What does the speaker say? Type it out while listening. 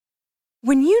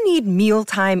When you need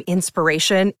mealtime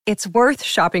inspiration, it's worth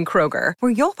shopping Kroger,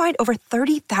 where you'll find over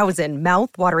 30,000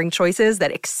 mouth-watering choices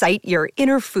that excite your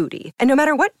inner foodie. And no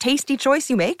matter what tasty choice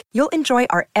you make, you'll enjoy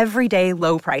our everyday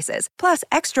low prices, plus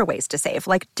extra ways to save,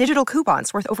 like digital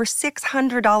coupons worth over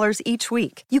 $600 each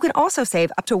week. You can also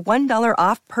save up to $1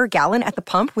 off per gallon at the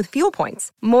pump with fuel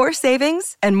points. More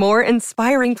savings and more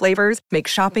inspiring flavors make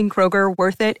shopping Kroger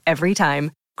worth it every time.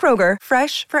 Kroger,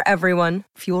 fresh for everyone.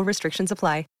 Fuel restrictions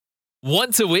apply.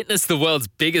 Want to witness the world's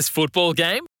biggest football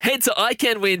game? Head to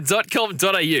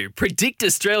iCanWin.com.au, predict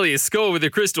Australia's score with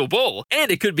a crystal ball, and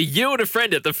it could be you and a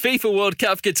friend at the FIFA World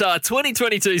Cup Qatar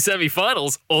 2022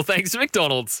 semi-finals, all thanks to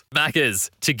McDonald's. Maccas,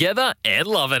 together and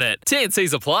loving it.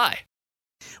 TNCs apply.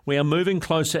 We are moving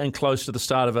closer and closer to the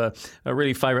start of a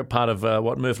really favourite part of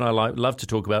what Murph and I love to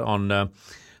talk about on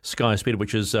Sky Speed,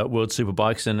 which is World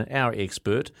Superbikes, and our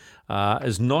expert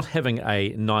is not having a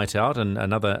night out and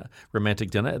another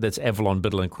romantic dinner. That's Avalon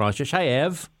Biddle in Christchurch. Hey,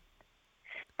 Av.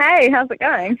 Hey, how's it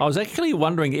going? I was actually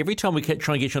wondering, every time we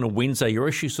try and get you on a Wednesday, you're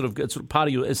actually sort of, it's part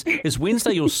of your, is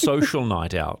Wednesday your social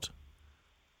night out?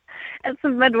 It's a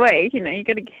midweek, you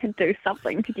got to do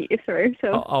something to get you through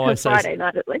till Friday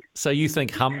night at least. So you think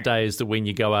hump day is when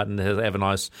you go out and have a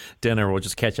nice dinner or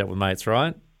just catch up with mates,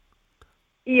 right?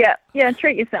 Yeah,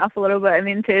 treat yourself a little bit, and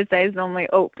then Thursday's normally,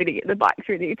 better get the bikes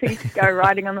ready to go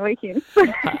riding on the weekend.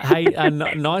 Hey,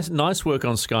 nice work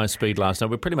on Sky Speed last night.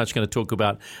 We're pretty much going to talk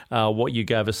about what you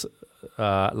gave us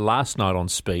last night on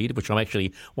Speed, which I'm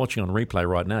actually watching on replay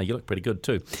right now. You look pretty good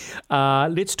too.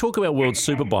 Let's talk about World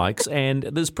Superbikes, and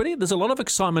there's a lot of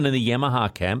excitement in the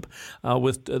Yamaha camp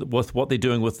with what they're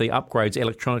doing with the upgrades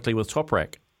electronically with Top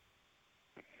Rack.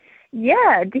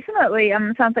 Yeah, definitely.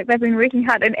 Sounds like they've been working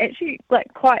hard, and actually,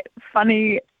 quite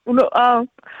funny.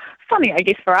 Funny, I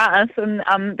guess, for us, and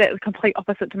that's complete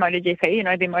opposite to MotoGP.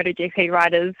 The MotoGP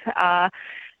riders,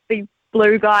 the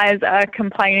blue guys are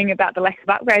complaining about the lack of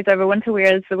upgrades over winter,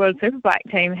 whereas the World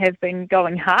Superbike team have been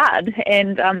going hard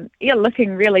and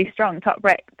looking really strong. Top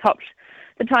Rack topped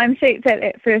the timesheets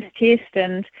at first test,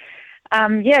 and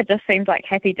it just seems like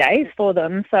happy days for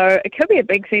them. So it could be a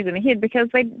big season ahead because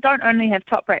they don't only have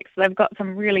Top Racks, they've got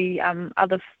some really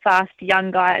other fast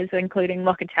young guys, including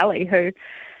Locatelli, who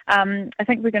I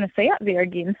think we're going to see up there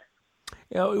again.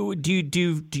 Do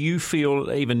you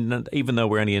feel, even though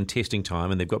we're only in testing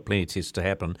time and they've got plenty of tests to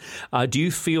happen, do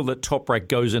you feel that Top Rack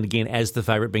goes in again as the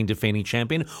favourite, being defending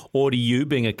champion, or do you,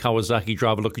 being a Kawasaki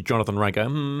driver, look at Jonathan Ray, go,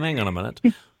 hang on a minute?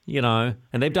 And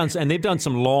they've done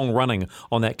some long running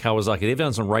on that Kawasaki. They've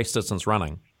done some race distance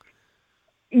running.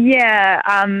 Yeah,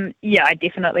 I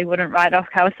definitely wouldn't write off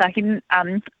Kawasaki.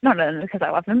 Not because I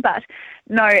love them, but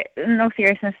no, in all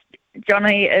seriousness,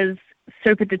 Johnny is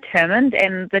super determined,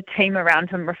 and the team around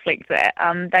him reflects that.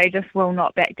 They just will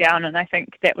not back down, and I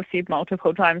think that was said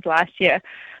multiple times last year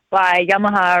by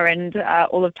Yamaha and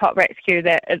all of Top Rack's crew,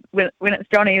 that when it's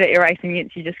Johnny that you're racing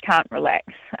against, you just can't relax.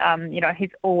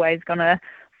 He's always going to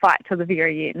fight to the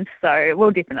very end. So we'll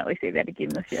definitely see that again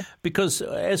this year. Because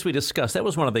as we discussed, that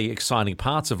was one of the exciting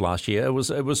parts of last year. It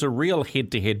was a real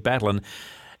head-to-head battle, and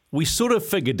we sort of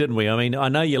figured, didn't we? I mean, I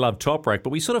know you love Top Rack, but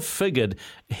we sort of figured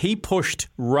he pushed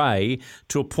Ray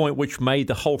to a point which made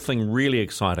the whole thing really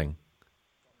exciting.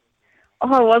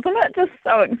 Oh, wasn't it just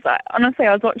so exciting? Honestly,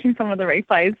 I was watching some of the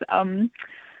replays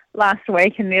last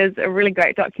week, and there's a really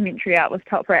great documentary out with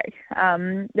Top Rack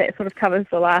that sort of covers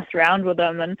the last round with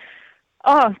him, and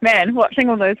oh man, watching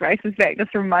all those races back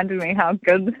just reminded me how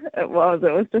good it was.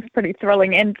 It was just pretty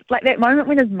thrilling. And like that moment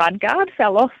when his mudguard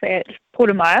fell off at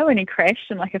Portimao and he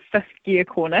crashed in like a fifth gear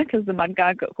corner because the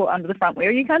mudguard got caught under the front wheel,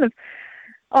 you kind of,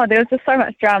 there was just so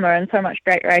much drama and so much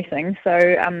great racing. So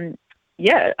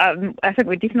I think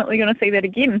we're definitely going to see that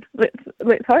again.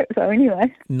 Let's hope so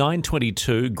anyway.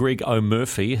 9:22, Greg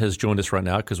O'Murphy has joined us right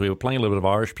now because we were playing a little bit of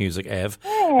Irish music, Av.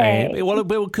 Hey.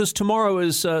 Because tomorrow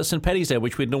is St. Paddy's Day,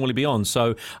 which we'd normally be on.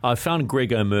 So I found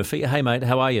Greg O'Murphy. Hey, mate,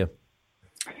 how are you?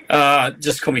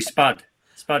 Just call me Spud.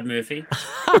 Spud Murphy.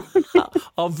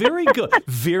 Oh, very good.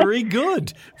 Very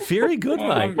good. Very good,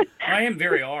 mate. I am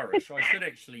very Irish. I should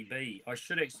actually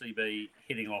be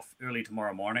heading off early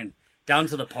tomorrow morning down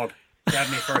to the pub.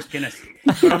 Grab me first Guinness,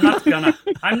 but I'm not gonna.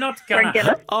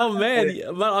 Oh man,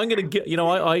 I'm gonna get.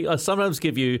 I sometimes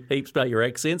give you heaps about your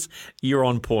accents. You're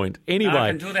on point. Anyway, I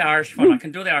can do the Irish one.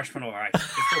 All right,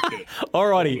 it's okay.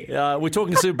 Alrighty, we're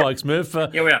talking Superbikes, Murph.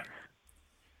 Yeah, we are.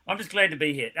 I'm just glad to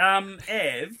be here.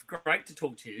 Ev, great to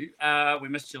talk to you. We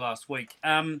missed you last week.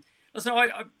 Listen,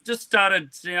 I just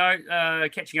started,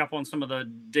 catching up on some of the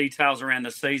details around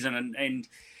the season, and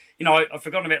I've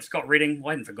forgotten about Scott Redding. Well,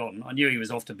 I hadn't forgotten. I knew he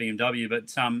was off to BMW,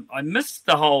 but I missed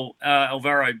the whole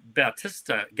Alvaro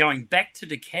Bautista going back to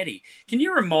Ducati. Can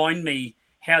you remind me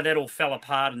how that all fell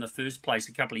apart in the first place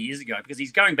a couple of years ago? Because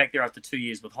he's going back there after 2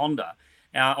 years with Honda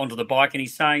onto the bike, and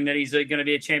he's saying that he's going to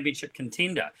be a championship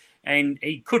contender. And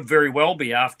he could very well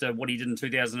be after what he did in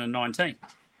 2019.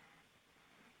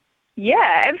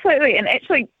 Yeah, absolutely. And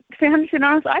actually, to be 100%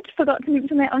 honest, I just forgot to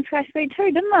mention that on Sky Speed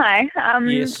too, didn't I?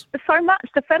 Yes. So much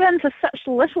to fit into such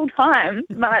little time.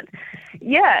 But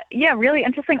yeah, really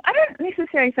interesting. I don't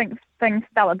necessarily think things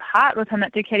fell apart with him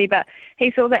at Ducati, but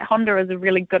he saw that Honda as a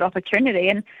really good opportunity.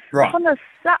 And Honda's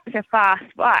such a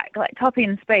fast bike, like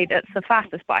top-end speed. It's the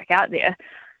fastest bike out there.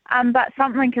 But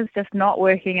something is just not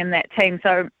working in that team.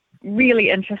 So really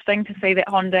interesting to see that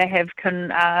Honda have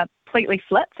completely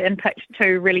flipped and picked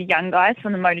two really young guys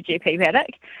from the MotoGP paddock.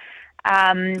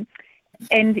 And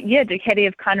yeah, Ducati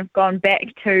have kind of gone back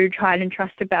to tried and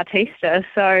trusted Bautista.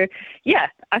 So yeah,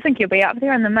 I think he'll be up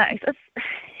there in the mix.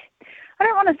 I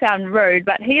don't want to sound rude,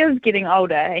 but he is getting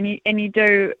older, and you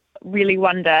do really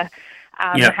wonder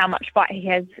how much fight he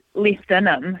has left in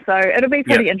him. So it'll be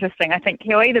pretty interesting. I think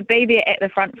he'll either be there at the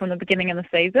front from the beginning of the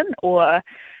season, or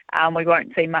we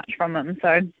won't see much from him.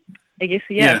 So I guess,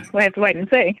 we'll have to wait and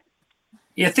see.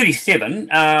 Yeah, 37.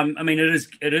 I mean,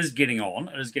 it is getting on.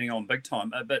 It is getting on big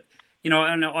time. But,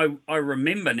 and I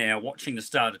remember now watching the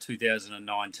start of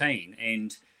 2019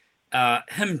 and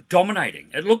him dominating.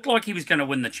 It looked like he was going to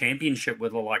win the championship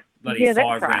with like bloody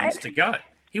 5 rounds to go.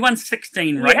 He won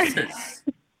 16 races.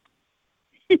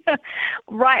 Yeah,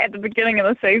 right at the beginning of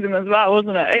the season as well,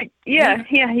 wasn't it? Yeah,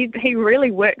 he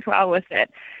really worked well with it.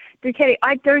 Ducati,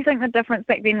 I do think the difference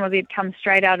back then was he'd come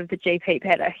straight out of the GP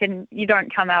paddock, and you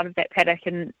don't come out of that paddock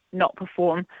and not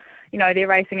perform. They're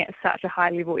racing at such a high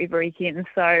level every weekend.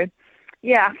 So,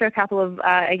 yeah, after a couple of,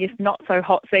 not so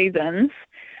hot seasons,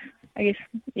 let's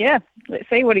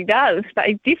see what he does. But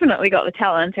he's definitely got the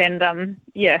talent, and,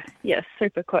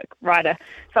 super quick rider.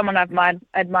 Someone I've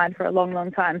admired for a long, long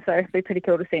time. So it'd be pretty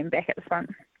cool to see him back at the front.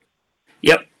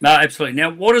 Yep, no, absolutely.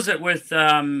 Now, what is it with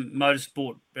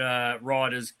motorsport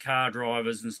riders, car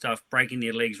drivers and stuff breaking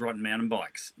their legs riding mountain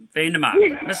bikes?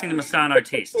 Vandermark, missing the Misano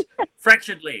test,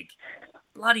 fractured leg.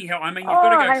 Bloody hell, I mean, you've got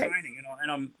to go training,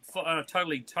 and I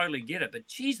totally get it, but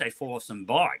geez, they fall off some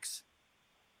bikes.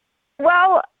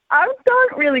 Well, I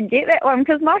don't really get that one,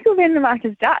 because Michael Vandermark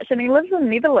is Dutch, and he lives in the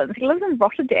Netherlands. He lives in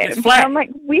Rotterdam. It's flat. I'm like,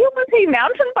 where was he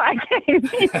mountain biking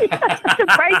to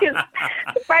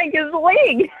break his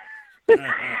leg?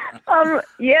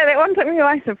 That one took me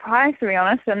by surprise, to be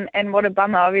honest, and what a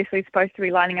bummer. Obviously supposed to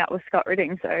be lining up with Scott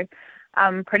Redding, so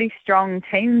pretty strong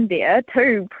team there.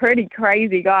 Two pretty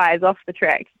crazy guys off the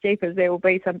track. Jeepers, there will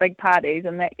be some big parties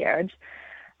in that garage.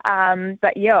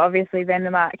 But yeah, obviously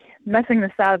Vandermark missing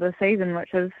the start of the season,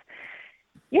 which is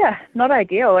not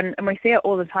ideal, and we see it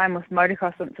all the time with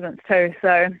motocross incidents too.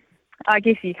 So I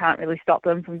guess you can't really stop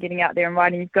them from getting out there and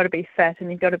riding. You've got to be fit,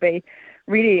 and you've got to be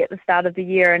ready at the start of the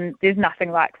year, and there's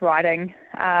nothing like riding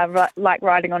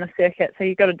on a circuit, so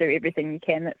you've got to do everything you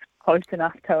can that's close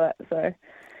enough to it. So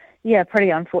yeah, pretty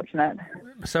unfortunate.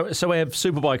 So we have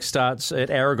Superbike starts at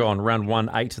Aragon, round 1,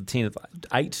 8 to the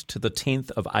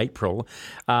 10th of April.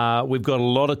 We've got a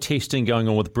lot of testing going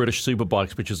on with British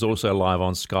Superbikes, which is also live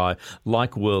on Sky,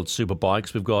 like World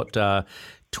Superbikes. We've got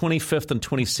 25th and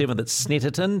 27th at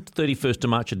Snetterton, 31st of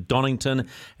March at Donington,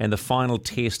 and the final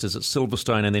test is at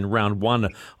Silverstone, and then round 1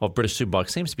 of British Superbike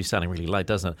seems to be starting really late,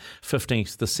 doesn't it?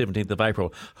 15th to the 17th of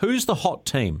April. Who's the hot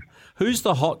team? Who's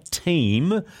the hot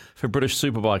team for British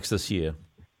Superbikes this year?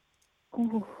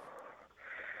 Ooh.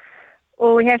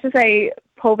 Well, we have to say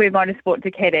Paul Beard Motorsport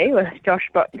Ducati with Josh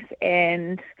Brooks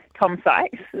and Tom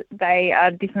Sykes. They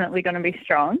are definitely going to be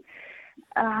strong.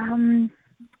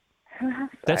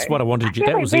 That's what I wanted you.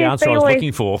 That was the answer I was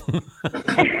looking for.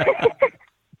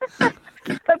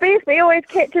 But BSB always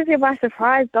catches you by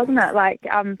surprise, doesn't it? Like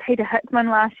Peter Hickman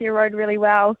last year rode really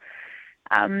well.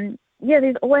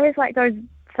 There's always like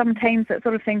some teams that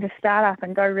sort of seem to start up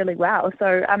and go really well.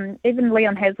 So even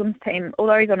Leon Haslam's team,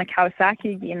 although he's on a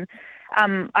Kawasaki again,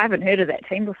 I haven't heard of that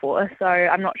team before. So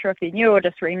I'm not sure if they're new or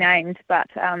just renamed, but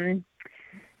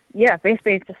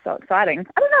BSB is just so exciting.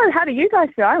 I don't know, how do you guys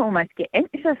feel? I almost get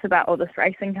anxious about all this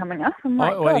racing coming up. I'm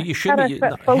like, you shouldn't how do I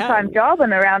fit a full-time job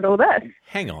in around all this?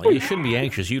 Hang on, you shouldn't be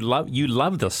anxious. You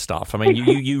love this stuff. I mean,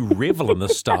 you revel in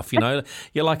this stuff.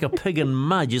 You're like a pig in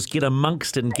mud. Just get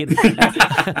amongst it and get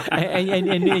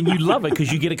and you love it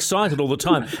because you get excited all the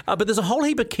time. But there's a whole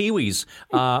heap of Kiwis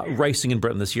racing in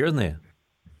Britain this year, isn't there?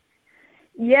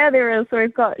 Yeah, there is. So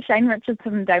we've got Shane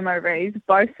Richardson and Damo Rees,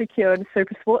 both secured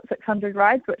Super Sport 600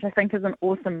 rides, which I think is an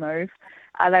awesome move.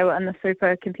 They were in the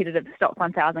super competitive Stock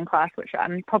 1000 class, which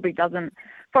probably doesn't,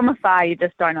 from afar, you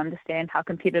just don't understand how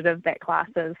competitive that class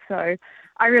is. So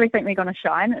I really think they're going to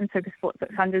shine in Super Sport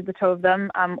 600, the two of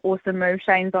them. Awesome move.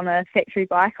 Shane's on a factory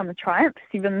bike on the Triumph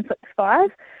 765.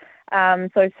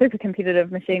 So super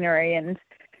competitive machinery, and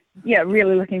yeah,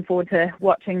 really looking forward to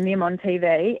watching them on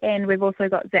TV. And we've also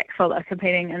got Zach Fuller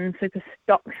competing in Super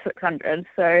Stock 600.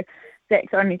 So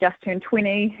Zach's only just turned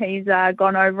 20. He's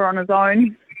gone over on his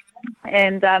own.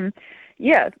 And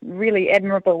yeah, really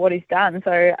admirable what he's done.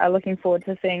 So looking forward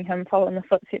to seeing him follow in the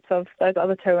footsteps of those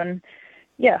other two. And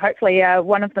yeah, hopefully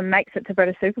one of them makes it to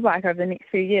British Superbike over the next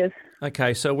few years.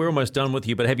 Okay, so we're almost done with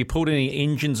you, but have you pulled any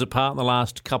engines apart in the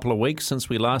last couple of weeks since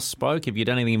we last spoke? Have you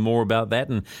done anything more about that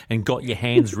and got your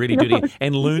hands ready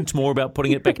and learnt more about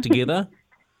putting it back together?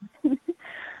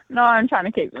 No, I'm trying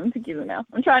to keep them together now.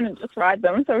 I'm trying to just ride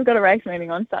them. So we've got a race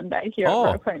meeting on Sunday here at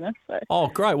Ruakuna. So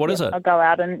great. What is it? I'll go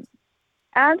out and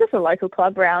just a local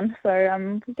club round.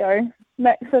 So we go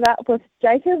mix it up with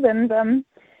Jacob and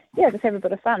just have a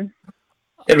bit of fun.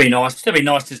 It'll be nice. It'll be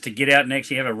nice just to get out and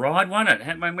actually have a ride, won't it?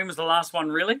 When was the last one,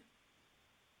 really?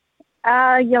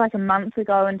 Like a month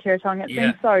ago in Teratong. It's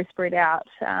been so spread out.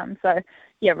 So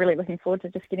yeah, really looking forward to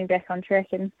just getting back on track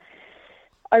and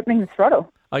opening the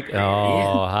throttle.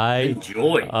 Hey.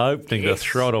 Enjoy. Opening the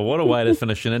throttle. What a way to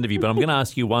finish an interview. But I'm going to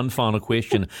ask you one final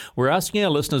question. We're asking our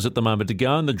listeners at the moment to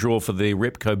go in the draw for the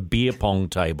Repco beer pong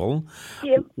table.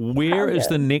 Yep. Where is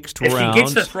the next round? If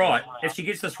she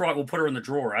gets this right, we'll put her in the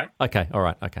draw, eh? Okay, all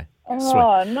right, okay. Oh,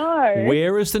 Sweet. no.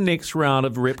 Where is the next round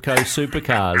of Repco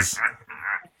Supercars?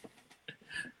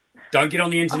 Don't get on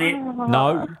the internet.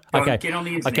 No? Okay. Don't get on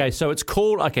the internet. Okay, so it's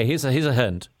called... Okay, here's a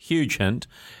hint. Huge hint.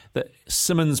 That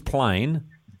Simmons Plain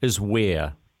is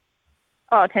where?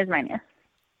 Oh, Tasmania.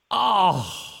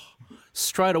 Oh,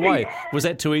 straight away. Was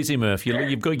that too easy, Murph?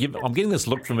 I'm getting this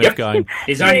look from Murph going...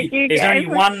 There's only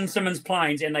one Simmons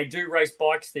Plains, and they do race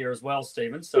bikes there as well,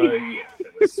 Stephen. So, yeah,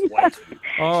 it was way too...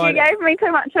 You gave me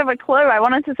too much of a clue. I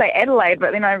wanted to say Adelaide,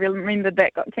 but then I remembered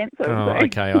that got cancelled. Oh,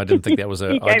 okay. I didn't think that was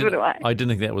a... You gave it away. I didn't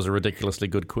think that was a ridiculously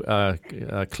good clue.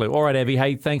 All right, Abby.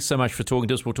 Hey, thanks so much for talking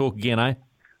to us. We'll talk again, eh?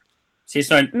 See you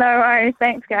soon. No worries.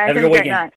 Thanks, guys. Have a good great weekend. night.